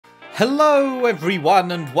Hello everyone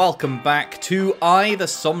and welcome back to the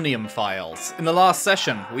Somnium Files. In the last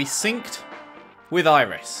session we synced with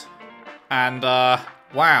Iris and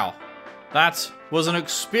wow, that was an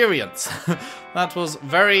experience. That was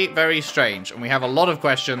very, very strange and we have a lot of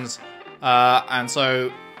questions and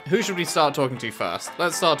so who should we start talking to first?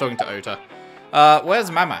 Let's start talking to Ota. Where's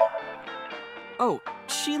Mama? Oh,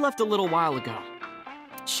 she left a little while ago.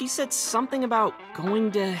 She said something about going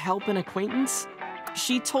to help an acquaintance.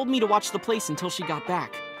 She told me to watch the place until she got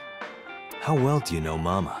back. How well do you know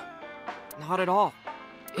Mama? Not at all.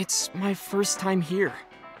 It's my first time here.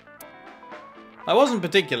 I wasn't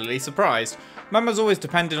particularly surprised. Mama's always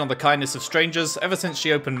depended on the kindness of strangers ever since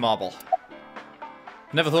she opened Marble.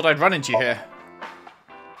 Never thought I'd run into you here.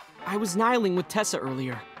 I was nihiling with Tessa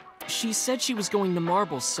earlier. She said she was going to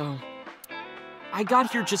Marble, so I got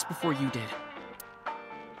here just before you did.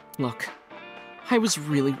 Look, I was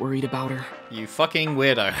really worried about her. You fucking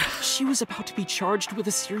weirdo. She was about to be charged with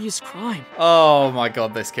a serious crime. Oh my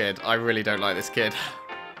god, this kid. I really don't like this kid.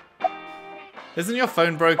 Isn't your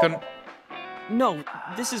phone broken? No,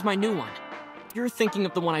 this is my new one. You're thinking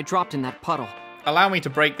of the one I dropped in that puddle. Allow me to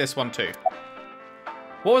break this one too.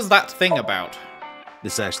 What was that thing about?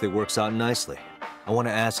 This actually works out nicely. I want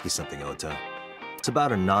to ask you something, Ota. It's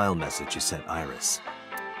about a Nile message you sent Iris.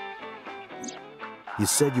 You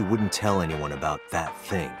said you wouldn't tell anyone about that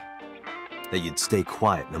thing. That you'd stay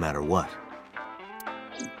quiet no matter what.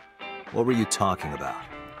 What were you talking about?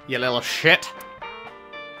 You little shit.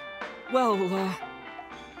 Well,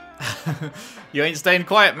 You ain't staying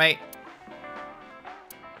quiet, mate.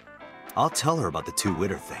 I'll tell her about the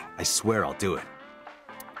two-witter thing. I swear I'll do it.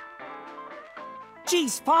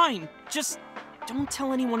 geez, fine. Just don't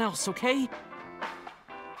tell anyone else, okay?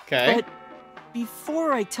 Okay. But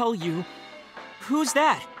before I tell you, who's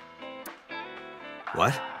that?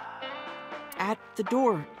 What? At the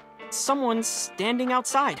door. Someone's standing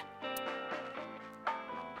outside.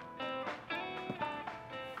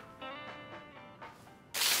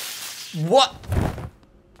 What?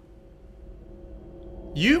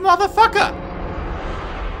 You motherfucker!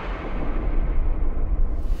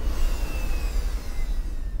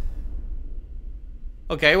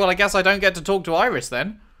 Okay, well I guess I don't get to talk to Iris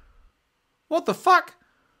then. What the fuck?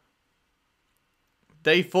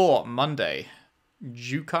 Day 4, Monday.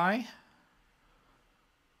 Jukai?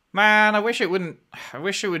 Man, I wish it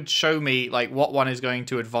would show me like what one is going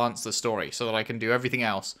to advance the story so that I can do everything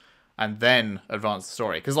else and then advance the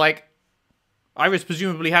story. Because like, Iris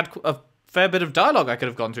presumably had a fair bit of dialogue I could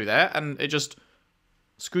have gone through there and it just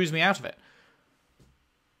screws me out of it.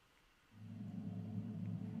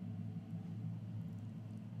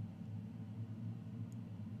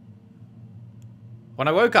 When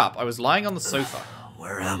I woke up, I was lying on the sofa.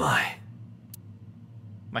 Where am I?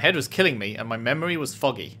 My head was killing me and my memory was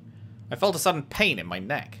foggy. I felt a sudden pain in my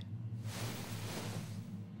neck.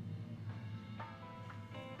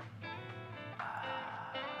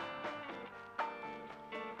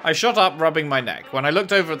 I shot up, rubbing my neck. When I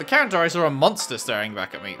looked over at the counter, I saw a monster staring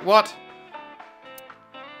back at me. What?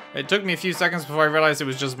 It took me a few seconds before I realized it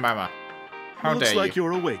was just Mama. How dare you? Looks like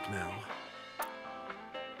you're awake now.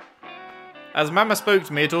 As Mama spoke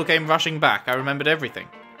to me, it all came rushing back. I remembered everything.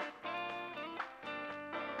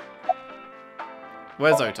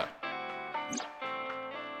 Where's Ota?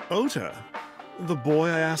 Ota? The boy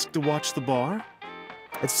I asked to watch the bar?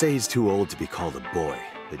 I'd say he's too old to be called a boy,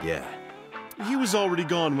 but yeah. He was already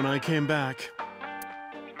gone when I came back.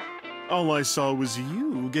 All I saw was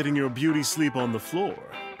you getting your beauty sleep on the floor.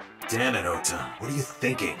 Damn it, Ota. What are you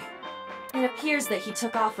thinking? It appears that he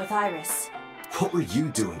took off with Iris. What were you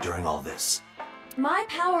doing during all this? My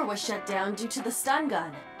power was shut down due to the stun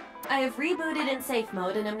gun. I have rebooted in safe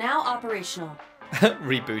mode and am now operational.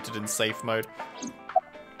 Rebooted in safe mode.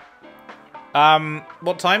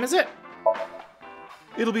 What time is it?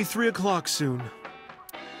 It'll be 3 o'clock soon.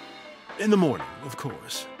 In the morning, of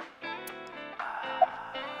course.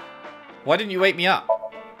 Why didn't you wake me up?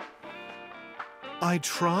 I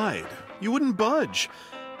tried. You wouldn't budge.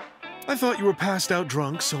 I thought you were passed out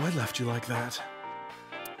drunk, so I left you like that.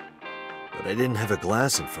 But I didn't have a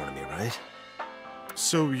glass in front of me, right?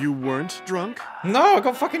 So you weren't drunk? No, I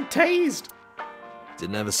got fucking tased.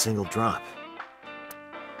 Didn't have a single drop.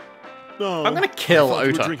 Oh, I'm gonna kill I thought you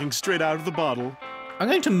Ota. were drinking straight out of the bottle. I'm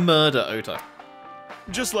going to murder Ota.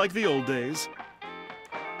 Just like the old days.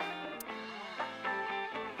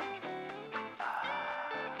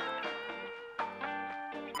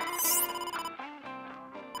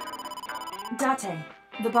 Date,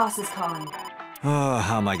 the boss is calling. Oh,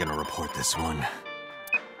 how am I gonna report this one?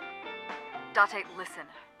 Date, listen.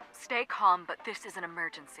 Stay calm, but this is an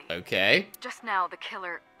emergency. Okay. Just now, the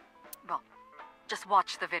killer... Well, just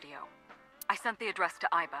watch the video. I sent the address to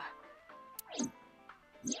Iba.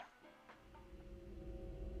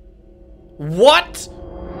 What?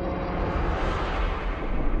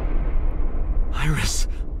 Iris.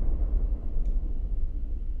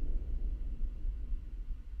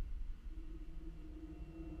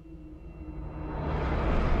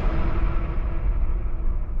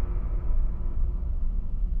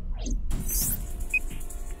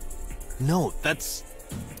 No, that's...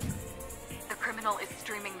 The criminal is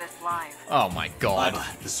streaming this live. Oh my god.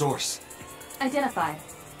 the source. Identified.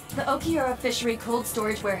 The Okiura Fishery Cold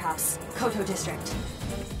Storage Warehouse, Koto District.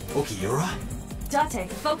 Okiura?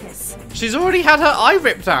 Date, focus. She's already had her eye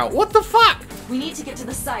ripped out. What the fuck? We need to get to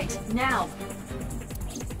the site, now.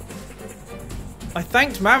 I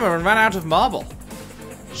thanked Mama and ran out of marble.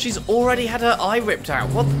 She's already had her eye ripped out.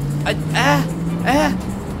 What?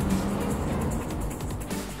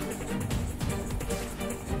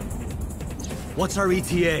 What's our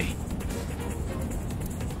ETA?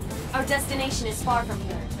 Our destination is far from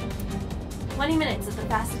here. 20 minutes at the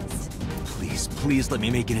fastest. Please, please let me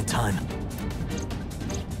make it in time.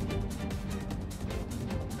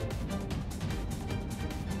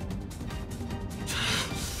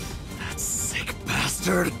 That sick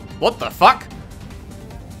bastard. What the fuck?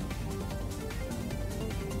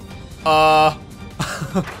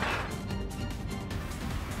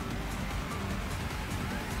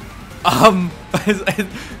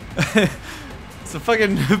 It's a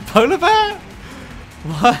fucking polar bear?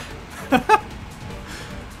 What?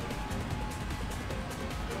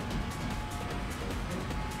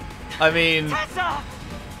 I mean... Tessa!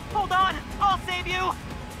 Hold on! I'll save you!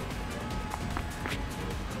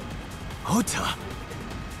 Ota!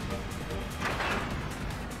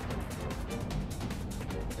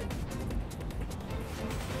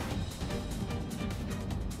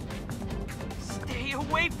 Stay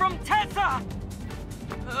away from Tessa!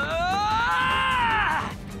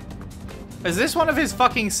 Is this one of his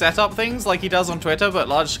fucking setup things like he does on Twitter but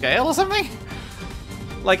large scale or something?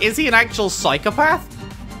 Like, is he an actual psychopath?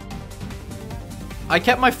 I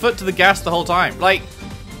kept my foot to the gas the whole time. Like,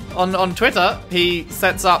 on Twitter, he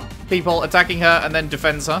sets up people attacking her and then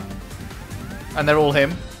defends her. And they're all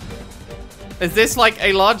him. Is this like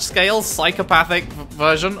a large-scale psychopathic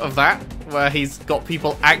version of that? Where he's got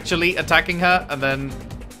people actually attacking her and then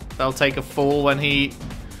they'll take a fall when he,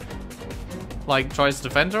 like, tries to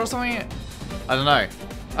defend her or something? I don't know.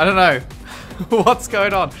 I don't know. What's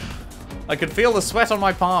going on? I could feel the sweat on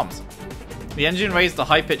my palms. The engine raised a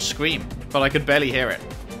high-pitched scream, but I could barely hear it.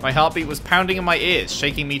 My heartbeat was pounding in my ears,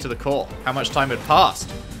 shaking me to the core. How much time had passed?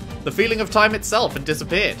 The feeling of time itself had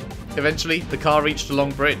disappeared. Eventually, the car reached a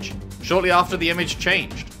long bridge. Shortly after, the image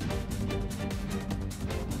changed.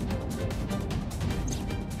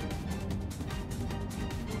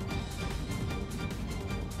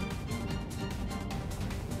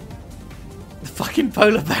 The fucking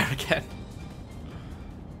polar bear again.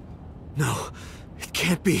 No, it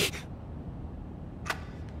can't be.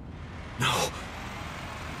 No.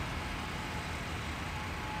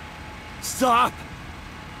 Stop!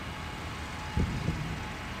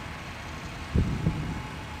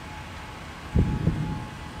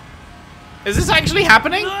 Is this actually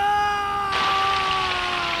happening?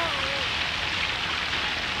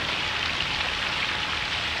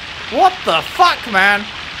 What the fuck, man?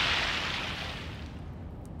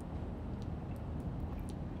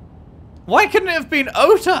 Why couldn't it have been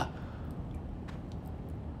Ota?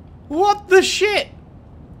 What the shit?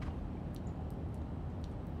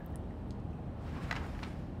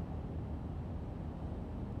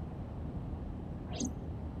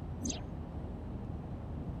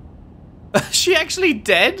 Is she actually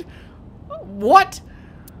dead? What?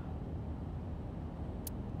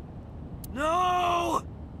 No!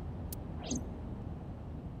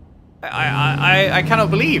 I cannot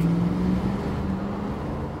believe.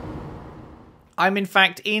 I'm in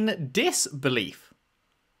fact in disbelief.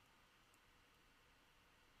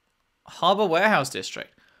 Harbor Warehouse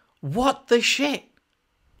District. What the shit?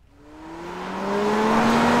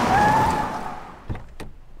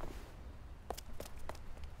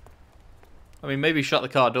 I mean, maybe shut the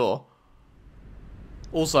car door.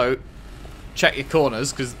 Also, check your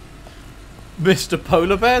corners, because Mr.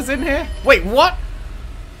 Polar Bear's in here? Wait, what?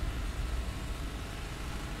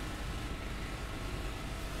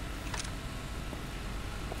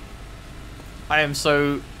 I am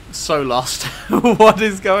so lost. What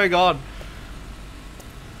is going on?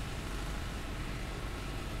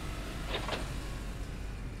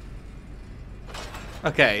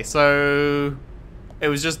 Okay, so it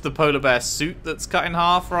was just the polar bear suit that's cut in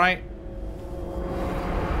half, right?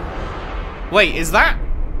 Wait, is that?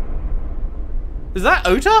 Is that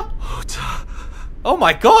Ota? Ota. Oh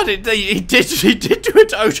my god, he did do it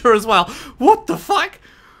to Ota as well. What the fuck?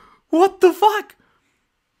 What the fuck?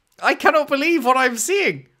 I cannot believe what I'm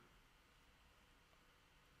seeing.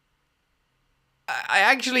 I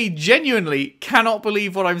actually genuinely cannot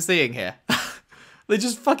believe what I'm seeing here. They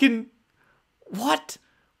just fucking... What?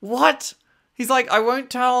 What? He's like, I won't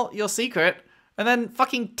tell your secret, and then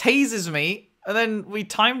fucking tases me, and then we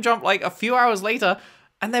time jump like a few hours later,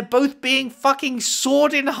 and they're both being fucking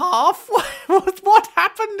sawed in half? What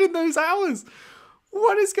happened in those hours?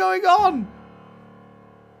 What is going on?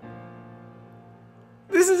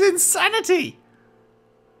 This is insanity.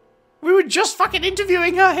 We were just fucking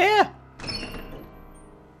interviewing her here.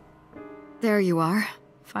 There you are.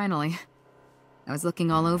 Finally. I was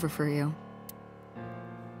looking all over for you.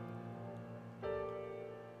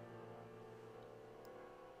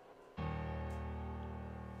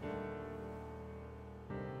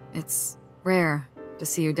 It's rare to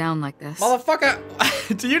see you down like this.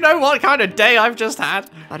 Motherfucker, do you know what kind of day I've just had?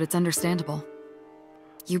 But it's understandable.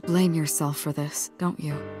 You blame yourself for this, don't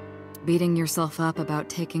you? Beating yourself up about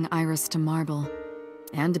taking Iris to Marble,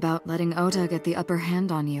 and about letting Ota get the upper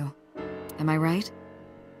hand on you. Am I right?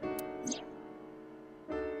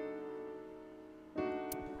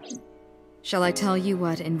 Shall I tell you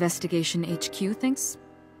what Investigation HQ thinks?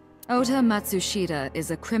 Ota Matsushita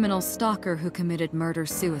is a criminal stalker who committed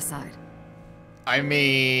murder-suicide. I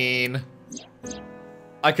mean...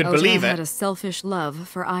 I could Ota believe had it. a selfish love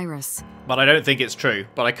for Iris. But I don't think it's true.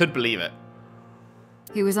 But I could believe it.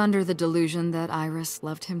 He was under the delusion that Iris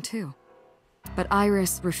loved him too. But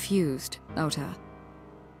Iris refused Ota.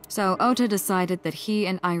 So Ota decided that he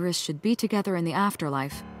and Iris should be together in the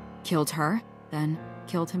afterlife, killed her, then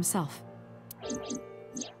killed himself.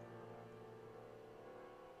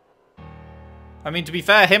 I mean, to be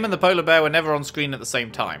fair, him and the polar bear were never on screen at the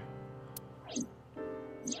same time.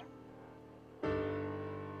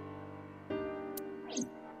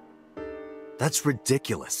 That's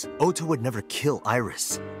ridiculous. Ota would never kill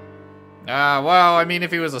Iris. Well, I mean,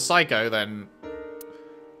 if he was a psycho, then...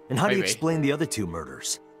 And how do you maybe. explain the other two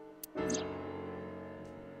murders?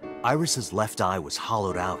 Iris's left eye was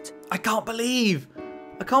hollowed out. I can't believe,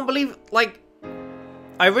 like,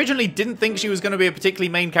 I originally didn't think she was going to be a particularly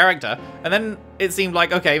main character, and then it seemed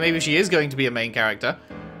like, okay, maybe she is going to be a main character.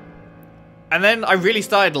 And then I really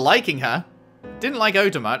started liking her. Didn't like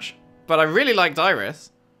Ota much, but I really liked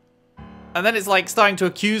Iris. And then it's like starting to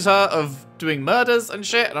accuse her of doing murders and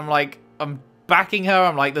shit, and I'm like, I'm backing her.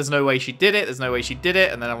 I'm like, there's no way she did it. There's no way she did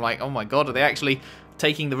it. And then I'm like, oh my god, are they actually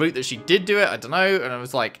taking the route that she did do it? I don't know. And I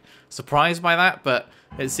was like surprised by that, but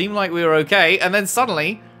it seemed like we were okay. And then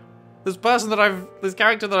suddenly, this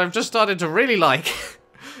character that I've just started to really like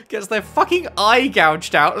gets their fucking eye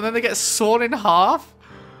gouged out, and then they get sawn in half.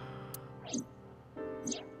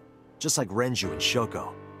 Just like Renju and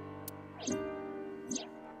Shoko.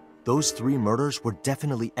 Those three murders were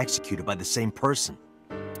definitely executed by the same person.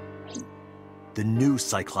 The new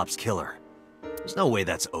Cyclops killer. There's no way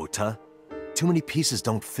that's Ota. Too many pieces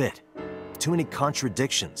don't fit. Too many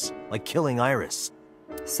contradictions, like killing Iris.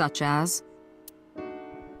 Such as?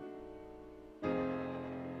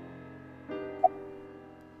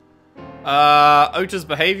 Ota's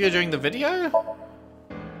behavior during the video?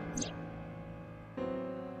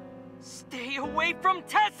 Stay away from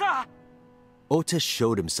Tessa! Ota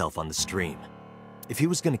showed himself on the stream. If he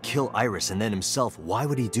was gonna kill Iris and then himself, why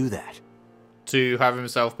would he do that? To have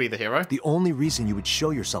himself be the hero? The only reason you would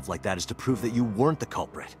show yourself like that is to prove that you weren't the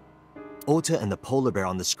culprit. Ota and the polar bear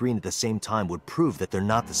on the screen at the same time would prove that they're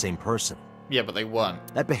not the same person. Yeah, but they weren't.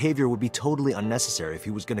 That behavior would be totally unnecessary if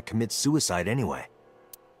he was gonna commit suicide anyway.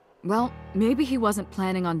 Well, maybe he wasn't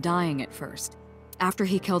planning on dying at first. After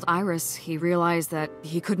he killed Iris, he realized that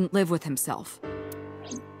he couldn't live with himself.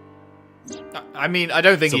 I mean, I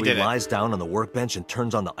don't think So he did he it. lies down on the workbench and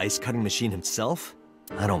turns on the ice-cutting machine himself?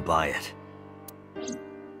 I don't buy it.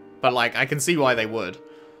 But, like, I can see why they would.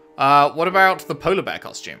 What about the polar bear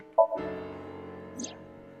costume?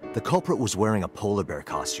 The culprit was wearing a polar bear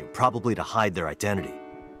costume, probably to hide their identity.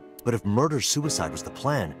 But if murder-suicide was the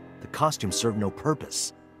plan, the costume served no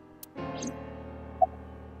purpose.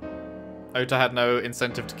 Ota had no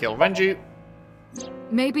incentive to kill Renju.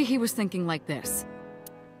 Maybe he was thinking like this.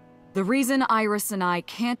 The reason Iris and I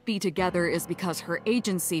can't be together is because her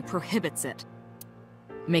agency prohibits it,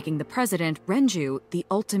 making the president, Renju, the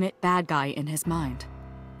ultimate bad guy in his mind.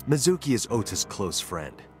 Mizuki is Ota's close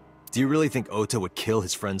friend. Do you really think Ota would kill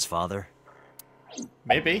his friend's father?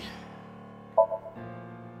 Maybe.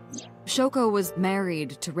 Shoko was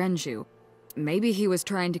married to Renju. Maybe he was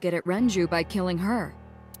trying to get at Renju by killing her.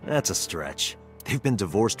 That's a stretch. They've been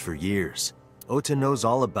divorced for years. Ota knows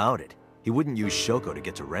all about it. He wouldn't use Shoko to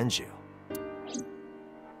get to Renju.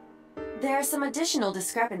 There are some additional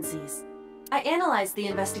discrepancies. I analyzed the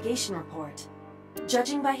investigation report.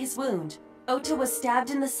 Judging by his wound, Ota was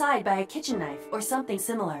stabbed in the side by a kitchen knife or something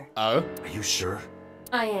similar. Oh? Are you sure?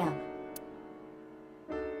 I am.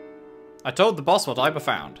 I told the boss what I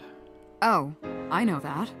found. Oh, I know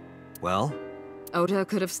that. Well? Ota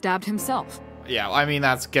could have stabbed himself. Yeah, I mean,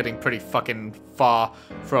 that's getting pretty fucking far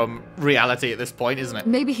from reality at this point, isn't it?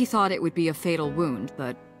 Maybe he thought it would be a fatal wound,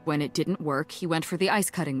 but when it didn't work, he went for the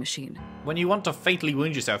ice-cutting machine. When you want to fatally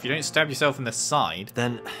wound yourself, you don't stab yourself in the side.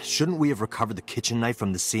 Then, shouldn't we have recovered the kitchen knife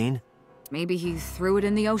from the scene? Maybe he threw it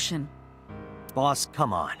in the ocean. Boss,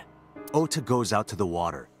 come on. Ota goes out to the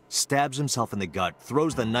water, stabs himself in the gut,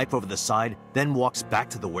 throws the knife over the side, then walks back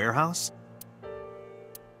to the warehouse?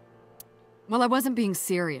 Well, I wasn't being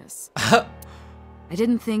serious. I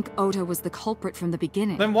didn't think Ota was the culprit from the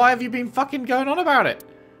beginning. Then why have you been fucking going on about it?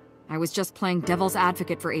 I was just playing devil's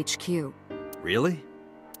advocate for HQ. Really?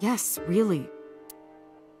 Yes, really.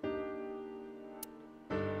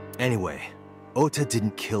 Anyway, Ota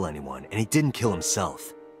didn't kill anyone, and he didn't kill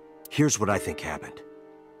himself. Here's what I think happened.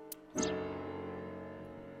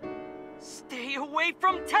 Stay away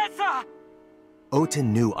from Tessa! Ota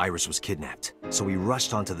knew Iris was kidnapped, so he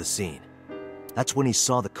rushed onto the scene. That's when he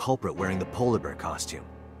saw the culprit wearing the polar bear costume.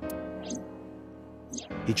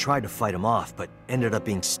 He tried to fight him off, but ended up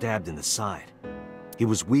being stabbed in the side. He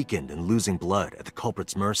was weakened and losing blood at the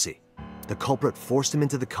culprit's mercy. The culprit forced him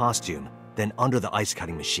into the costume, then under the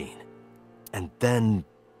ice-cutting machine. And then...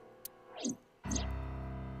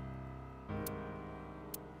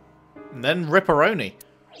 And then Ripperoni.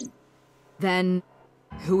 Then,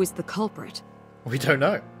 who is the culprit? We don't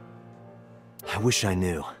know. I wish I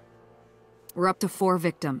knew. We're up to 4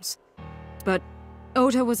 victims. But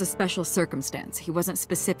Ota was a special circumstance. He wasn't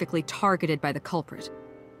specifically targeted by the culprit.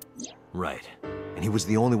 Right. And he was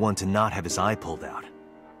the only one to not have his eye pulled out.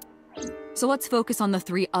 So let's focus on the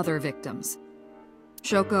 3 other victims.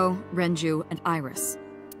 Shoko, Renju, and Iris.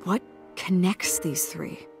 What connects these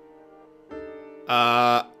 3?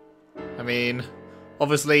 I mean,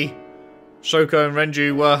 obviously, Shoko and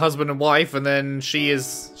Renju were husband and wife, and then she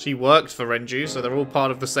worked for Renju, so they're all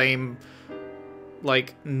part of the same,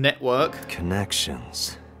 like, network.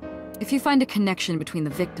 Connections. If you find a connection between the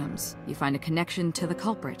victims, you find a connection to the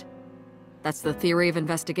culprit. That's the theory of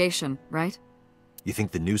investigation, right? You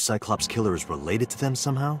think the new Cyclops killer is related to them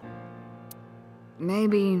somehow?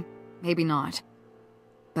 Maybe, maybe not.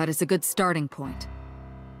 But it's a good starting point.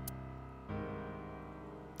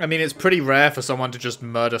 I mean, it's pretty rare for someone to just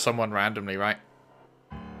murder someone randomly, right?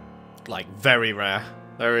 Like, very rare.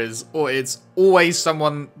 It's always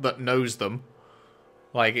someone that knows them.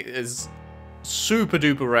 Like, it is super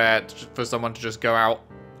duper rare for someone to just go out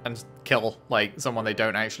and kill, like, someone they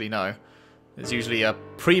don't actually know. It's usually a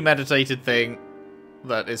premeditated thing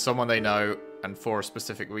that is someone they know and for a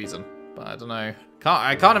specific reason. But I don't know.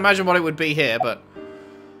 I can't imagine what it would be here, but...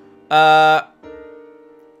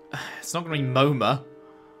 it's not going to be Moma.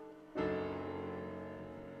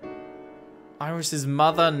 Iris's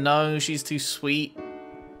mother? No, she's too sweet.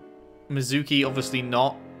 Mizuki, obviously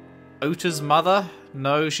not. Ota's mother?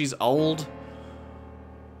 No, she's old.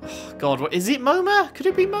 Oh, God, what is it? Moma? Could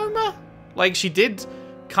it be Moma? Like, she did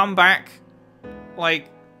come back,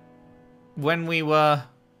 like, when we were,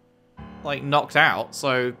 like, knocked out,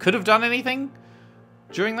 so could have done anything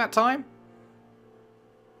during that time?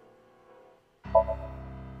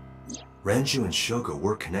 Renju and Shoko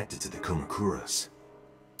were connected to the Kumakuras,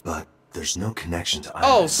 but there's no connection to Iris.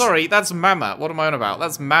 Oh, sorry, that's Mama. What am I on about?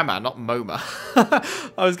 That's Mama, not Moma.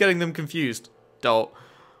 I was getting them confused. Dolt.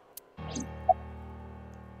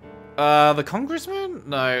 The congressman?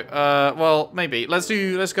 No. Well, maybe. Let's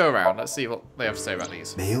go around. Let's see what they have to say about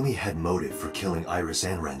these. Mayumi had motive for killing Iris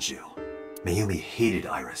and Renju. Mayumi hated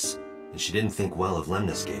Iris, and she didn't think well of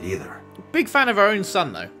Lemnis Gate either. Big fan of her own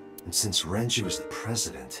son, though. And since Renju is the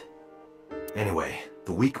president... Anyway,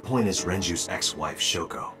 the weak point is Renju's ex-wife,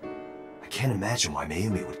 Shoko. I can't imagine why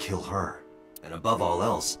Mayumi would kill her. And above all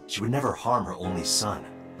else, she would never harm her only son,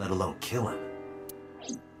 let alone kill him.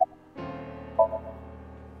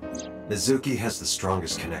 Mizuki has the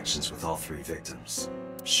strongest connections with all 3 victims.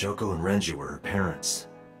 Shoko and Renju were her parents,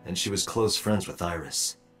 and she was close friends with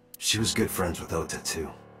Iris. She was good friends with Ota, too.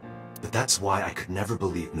 But that's why I could never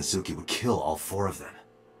believe Mizuki would kill all 4 of them.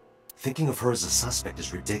 Thinking of her as a suspect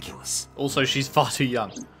is ridiculous. Also, she's far too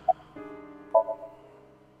young.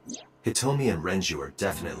 Hitomi and Renju are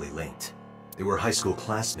definitely linked. They were high school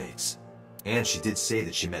classmates. And she did say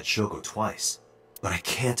that she met Shoko twice. But I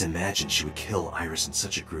can't imagine she would kill Iris in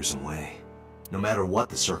such a gruesome way. No matter what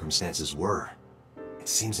the circumstances were, It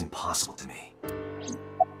seems impossible to me.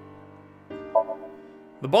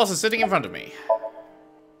 The boss is sitting in front of me.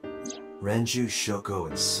 Renju, Shoko,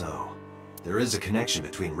 and So. There is a connection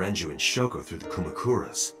between Renju and Shoko through the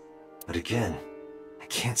Kumakuras. But again, I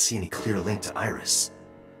can't see any clear link to Iris.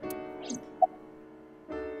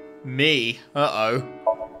 Me? Uh-oh.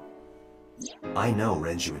 I know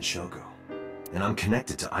Renju and Shoko, and I'm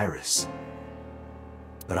connected to Iris.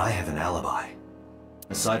 But I have an alibi.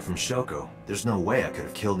 Aside from Shoko, there's no way I could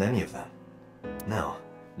have killed any of them. No,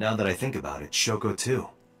 now that I think about it, Shoko too.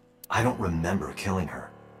 I don't remember killing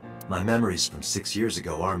her. My memories from 6 years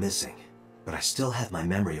ago are missing, but I still have my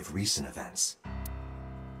memory of recent events.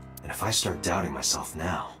 And if I start doubting myself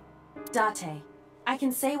now... Date, I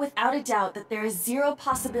can say without a doubt that there is zero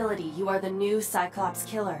possibility you are the new Cyclops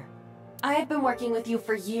killer. I have been working with you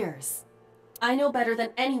for years. I know better than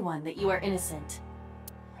anyone that you are innocent.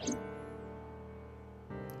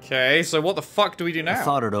 Okay, so what the fuck do we do now? I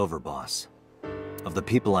thought it over, boss. Of the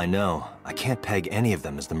people I know, I can't peg any of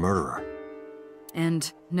them as the murderer.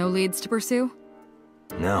 And no leads to pursue?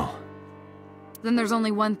 No. Then there's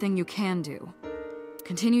only one thing you can do.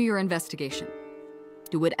 Continue your investigation.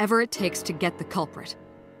 Do whatever it takes to get the culprit.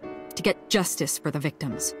 To get justice for the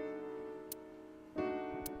victims.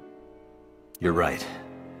 You're right.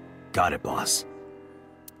 Got it, boss.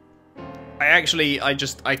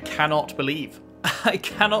 I cannot believe. I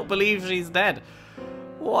cannot believe she's dead.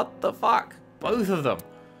 What the fuck? Both of them.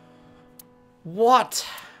 What?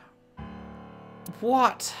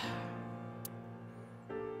 What?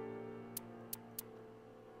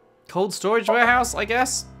 Cold storage warehouse, I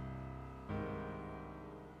guess?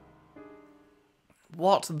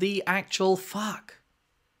 What the actual fuck?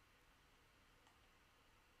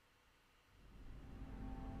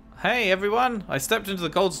 Hey everyone, I stepped into the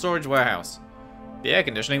cold storage warehouse. The air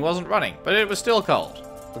conditioning wasn't running, but it was still cold,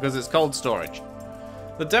 because it's cold storage.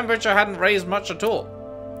 The temperature hadn't raised much at all.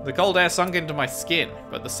 The cold air sunk into my skin,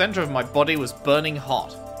 but the center of my body was burning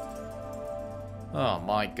hot. Oh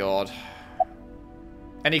my god.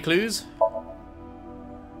 Any clues?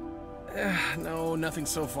 No, nothing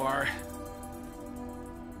so far.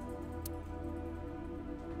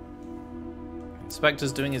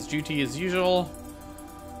 Inspector's doing his duty as usual.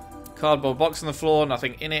 Cardboard box on the floor,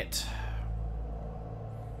 nothing in it.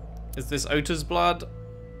 Is this Ota's blood?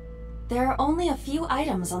 There are only a few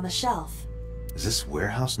items on the shelf. Is this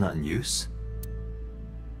warehouse not in use?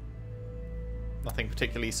 Nothing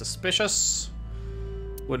particularly suspicious.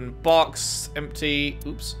 Wooden box, empty.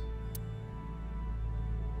 Oops.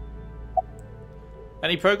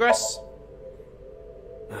 Any progress?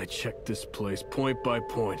 I checked this place point by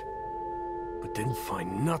point, but didn't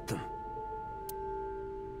find nothing.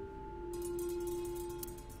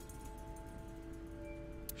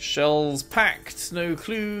 Shells packed, no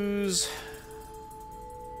clues.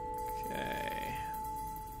 Okay.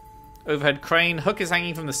 Overhead crane, hook is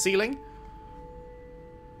hanging from the ceiling.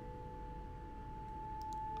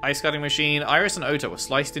 Ice cutting machine. Iris and Ota were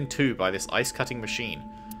sliced in two by this ice cutting machine.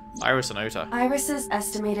 Iris and Ota. Iris's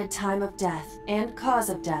estimated time of death and cause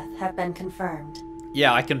of death have been confirmed.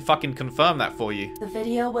 Yeah, I can fucking confirm that for you. The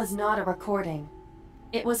video was not a recording.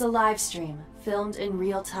 It was a live stream, filmed in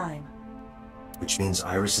real time. Which means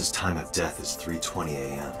Iris's time of death is 3:20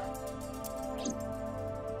 a.m.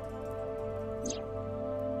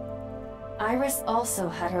 Iris also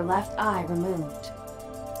had her left eye removed.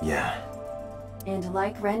 Yeah. And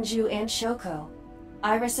like Renju and Shoko,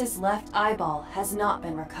 Iris's left eyeball has not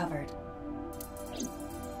been recovered.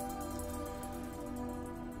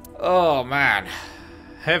 Oh man.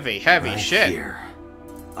 Heavy Right shit. Here,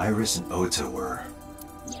 Iris and Ota were...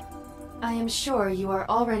 I am sure you are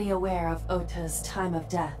already aware of Ota's time of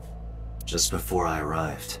death. Just before I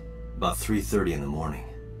arrived. About 3:30 in the morning.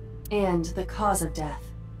 And the cause of death.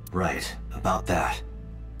 Right, about that.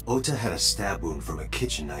 Ota had a stab wound from a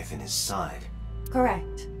kitchen knife in his side.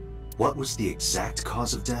 Correct. What was the exact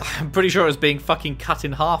cause of death? I'm pretty sure it was being fucking cut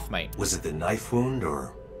in half, mate. Was it the knife wound,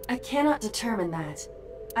 or...? I cannot determine that.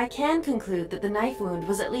 I can conclude that the knife wound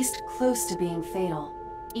was at least close to being fatal.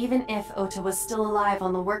 Even if Ota was still alive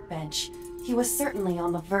on the workbench, he was certainly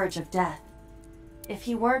on the verge of death. If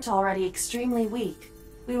he weren't already extremely weak,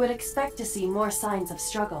 we would expect to see more signs of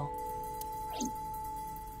struggle.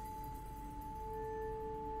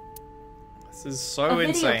 This is so A video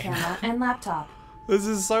insane. camera and laptop. This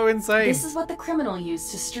is so insane. This is what the criminal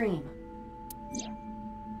used to stream.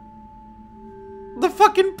 The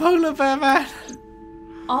fucking polar bear, man.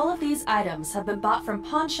 All of these items have been bought from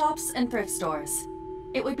pawn shops and thrift stores.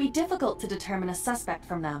 It would be difficult to determine a suspect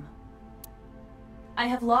from them. I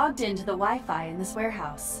have logged into the Wi-Fi in this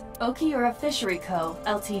warehouse. Okiura Fishery Co.,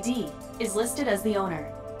 Ltd. is listed as the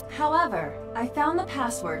owner. However, I found the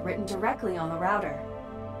password written directly on the router.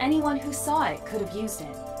 Anyone who saw it could have used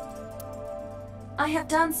it. I have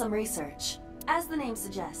done some research. As the name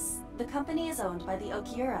suggests, the company is owned by the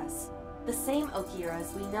Okiuras. The same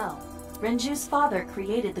Okiuras we know. Renju's father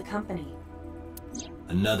created the company.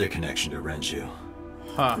 Another connection to Renju.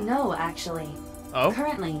 Huh. No, actually. Oh?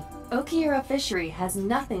 Currently, Okiura Fishery has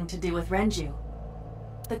nothing to do with Renju.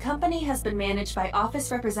 The company has been managed by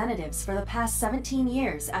office representatives for the past 17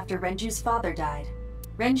 years after Renju's father died.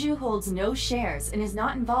 Renju holds no shares and is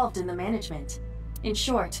not involved in the management. In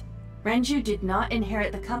short, Renju did not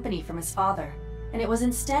inherit the company from his father, and it was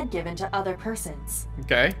instead given to other persons.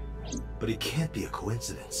 Okay. But it can't be a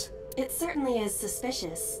coincidence. It certainly is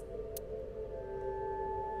suspicious.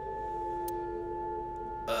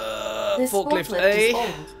 This Forklift forklift A. is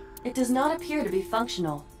old. It does not appear to be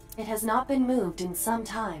functional. It has not been moved in some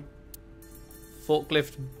time.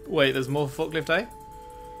 Forklift... Wait, there's more for forklift A?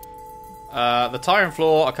 The tire and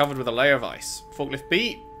floor are covered with a layer of ice. Forklift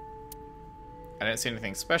B. I don't see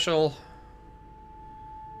anything special.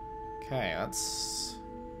 Okay, that's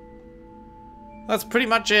pretty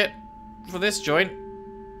much it for this joint.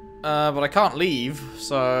 But I can't leave,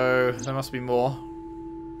 so there must be more.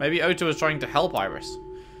 Maybe Ota was trying to help Iris.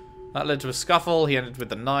 That led to a scuffle. He ended with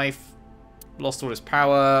the knife, lost all his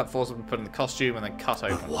power, forced him to put in the costume, and then cut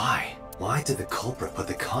open. But why? Why did the culprit put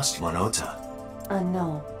the costume on Ota?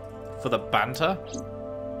 Unknown. For the banter?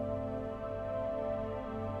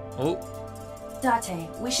 Oh. Date,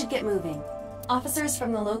 we should get moving. Officers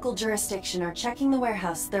from the local jurisdiction are checking the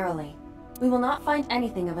warehouse thoroughly. We will not find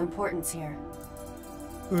anything of importance here.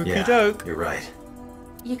 Yeah, you're right.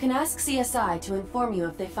 You can ask CSI to inform you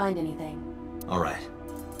if they find anything. All right.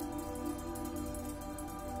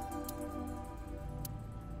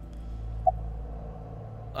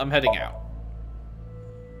 I'm heading out.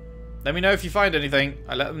 Let me know if you find anything.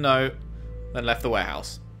 I let them know, then left the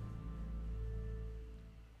warehouse.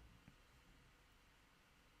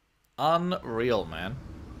 Unreal, man.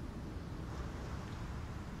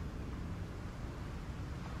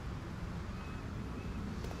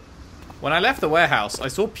 When I left the warehouse, I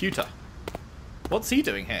saw Pewter. What's he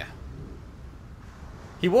doing here?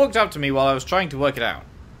 He walked up to me while I was trying to work it out.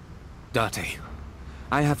 Date,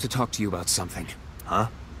 I have to talk to you about something. Huh?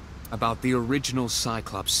 About the original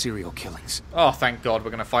Cyclops serial killings. Oh, thank God, we're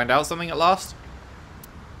going to find out something at last.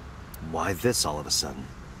 Why this all of a sudden?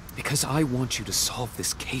 Because I want you to solve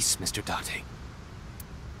this case, Mr. Date.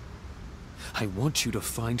 I want you to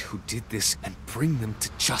find who did this and bring them to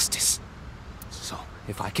justice. So,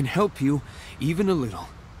 if I can help you, even a little.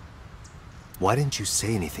 Why didn't you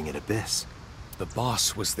say anything at Abyss? The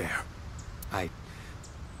boss was there. I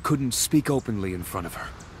couldn't speak openly in front of her.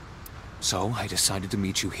 So, I decided to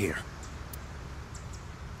meet you here.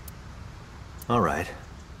 All right.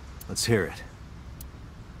 Let's hear it.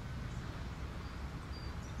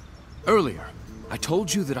 Earlier, I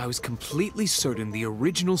told you that I was completely certain the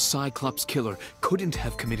original Cyclops killer couldn't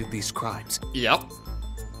have committed these crimes. Yep.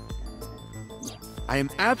 I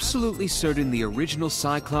am absolutely certain the original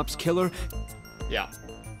Cyclops killer... Yeah.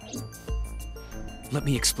 Let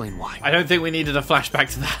me explain why. I don't think we needed a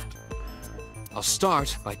flashback to that. I'll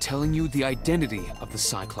start by telling you the identity of the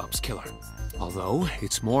Cyclops killer. Although,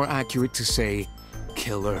 it's more accurate to say,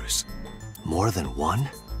 killers. More than one?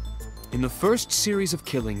 In the first series of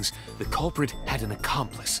killings, the culprit had an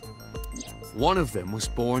accomplice. One of them was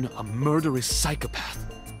born a murderous psychopath.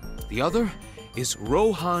 The other is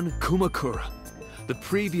Rohan Kumakura, the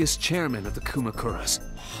previous chairman of the Kumakuras.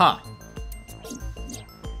 Huh.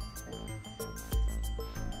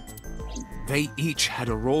 They each had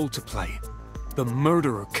a role to play. The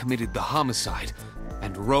murderer committed the homicide,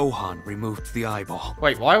 and Rohan removed the eyeball.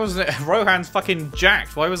 Wait, why wasn't it... Rohan's fucking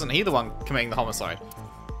jacked. Why wasn't he the one committing the homicide?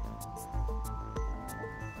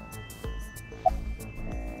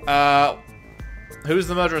 Who's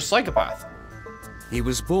the murderous psychopath? He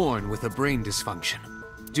was born with a brain dysfunction.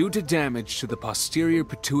 Due to damage to the posterior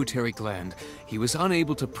pituitary gland, he was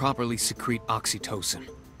unable to properly secrete oxytocin.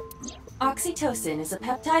 Oxytocin is a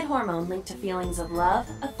peptide hormone linked to feelings of love,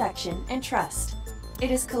 affection, and trust.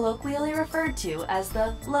 It is colloquially referred to as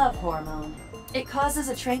the love hormone. It causes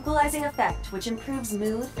a tranquilizing effect which improves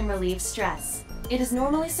mood and relieves stress. It is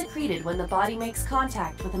normally secreted when the body makes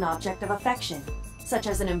contact with an object of affection, such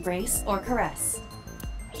as an embrace or caress.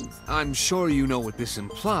 I'm sure you know what this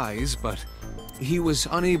implies, but he was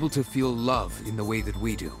unable to feel love in the way that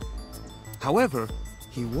we do. However,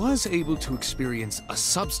 he was able to experience a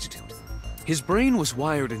substitute, His brain was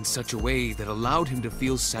wired in such a way that allowed him to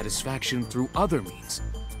feel satisfaction through other means.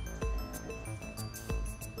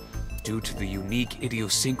 Due to the unique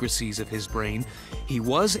idiosyncrasies of his brain, he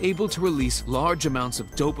was able to release large amounts of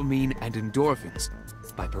dopamine and endorphins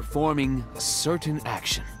by performing a certain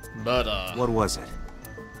action. Murder. What was it?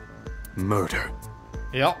 Murder.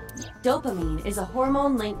 Yep. Dopamine is a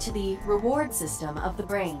hormone linked to the reward system of the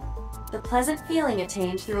brain. The pleasant feeling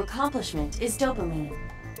attained through accomplishment is dopamine.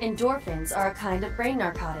 Endorphins are a kind of brain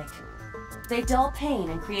narcotic. They dull pain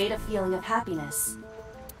and create a feeling of happiness.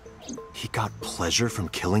 He got pleasure from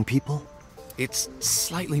killing people? It's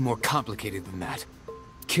slightly more complicated than that.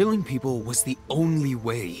 Killing people was the only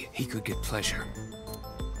way he could get pleasure.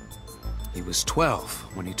 He was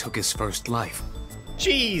 12 when he took his first life.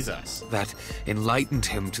 Jesus. That enlightened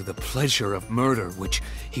him to the pleasure of murder, which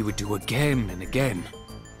he would do again and again.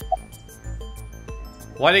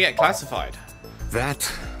 Why did it get classified? That,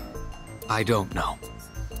 I don't know.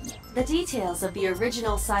 The details of the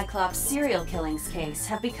original Cyclops serial killings case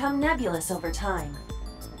have become nebulous over time.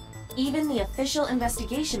 Even the official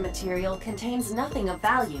investigation material contains nothing of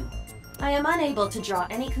value. I am unable to draw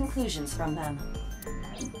any conclusions from them.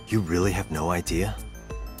 You really have no idea?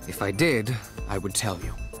 If I did, I would tell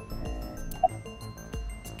you.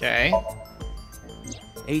 Okay.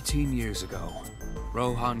 18 years ago,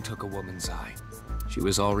 Rohan took a woman's eye. She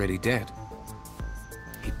was already dead.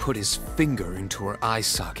 He put his finger into her eye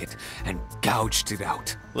socket and gouged it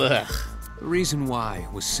out. Ugh. The reason why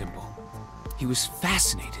was simple. He was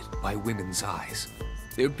fascinated by women's eyes.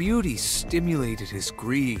 Their beauty stimulated his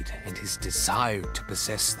greed and his desire to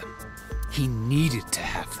possess them. He needed to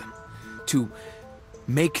have them, to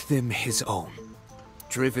make them his own.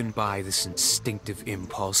 Driven by this instinctive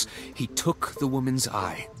impulse, he took the woman's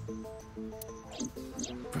eye.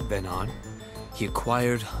 From then on, he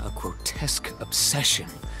acquired a grotesque obsession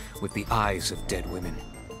with the eyes of dead women.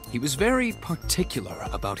 He was very particular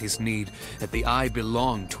about his need that the eye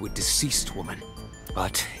belonged to a deceased woman.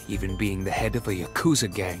 But even being the head of a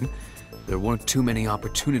Yakuza gang, there weren't too many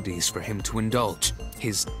opportunities for him to indulge.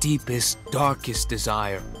 His deepest, darkest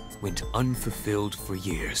desire went unfulfilled for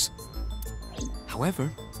years.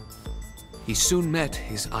 However, he soon met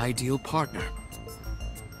his ideal partner,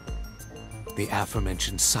 the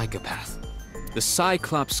aforementioned psychopath. The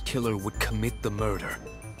Cyclops killer would commit the murder,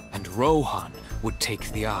 and Rohan would take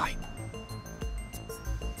the eye.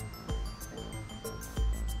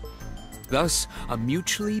 Thus, a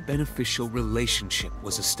mutually beneficial relationship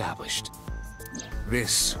was established.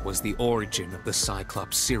 This was the origin of the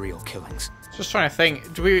Cyclops serial killings. Just trying to think.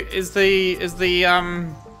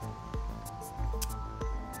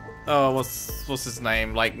 Oh, what's his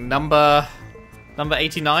name? Like number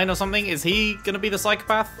 89 or something? Is he gonna be the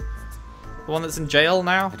psychopath? The one that's in jail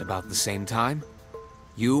now? At about the same time,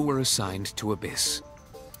 you were assigned to Abyss.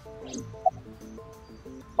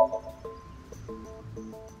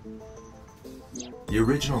 The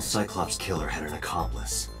original Cyclops killer had an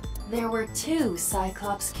accomplice. There were 2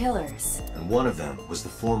 Cyclops killers. And one of them was the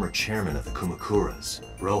former chairman of the Kumakuras,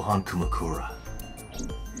 Rohan Kumakura.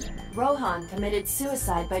 Rohan committed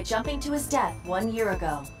suicide by jumping to his death 1 year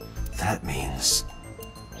ago. That means...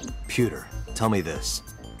 Pewter, tell me this.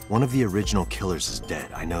 One of the original killers is dead,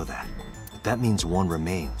 I know that. But that means one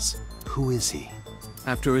remains. Who is he?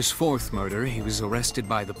 After his 4th murder, he was arrested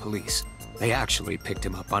by the police. They actually picked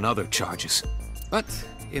him up on other charges. But,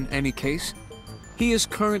 in any case, he is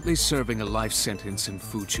currently serving a life sentence in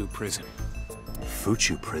Fuchu prison.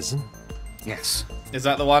 Fuchu prison? Yes. Is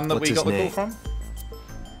that the one that What's we got his the call name? from?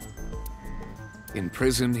 In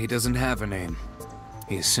prison, he doesn't have a name.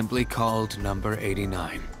 He is simply called Number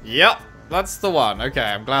 89. Yep, that's the one. Okay,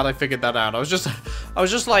 I'm glad I figured that out. I was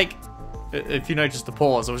just like, if you noticed the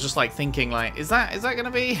pause, I was just like thinking like, is that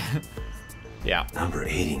gonna be? Yeah. Number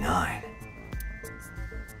 89.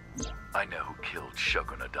 I know who killed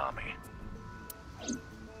Shogun Adami.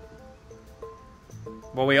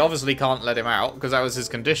 Well, we obviously can't let him out, because that was his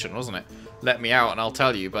condition, wasn't it? Let me out and I'll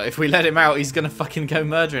tell you, but if we let him out, he's gonna fucking go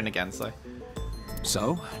murdering again, so...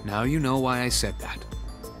 So, now you know why I said that.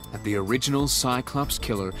 That the original Cyclops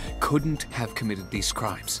killer couldn't have committed these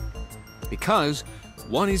crimes. Because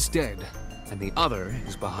one is dead, and the other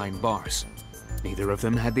is behind bars. Neither of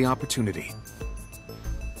them had the opportunity.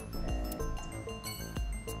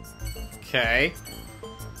 Okay.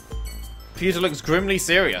 Peter looks grimly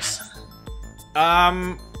serious.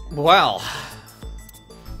 Well.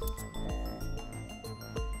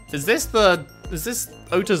 Is this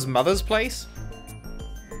Ota's mother's place?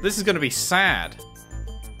 This is gonna be sad.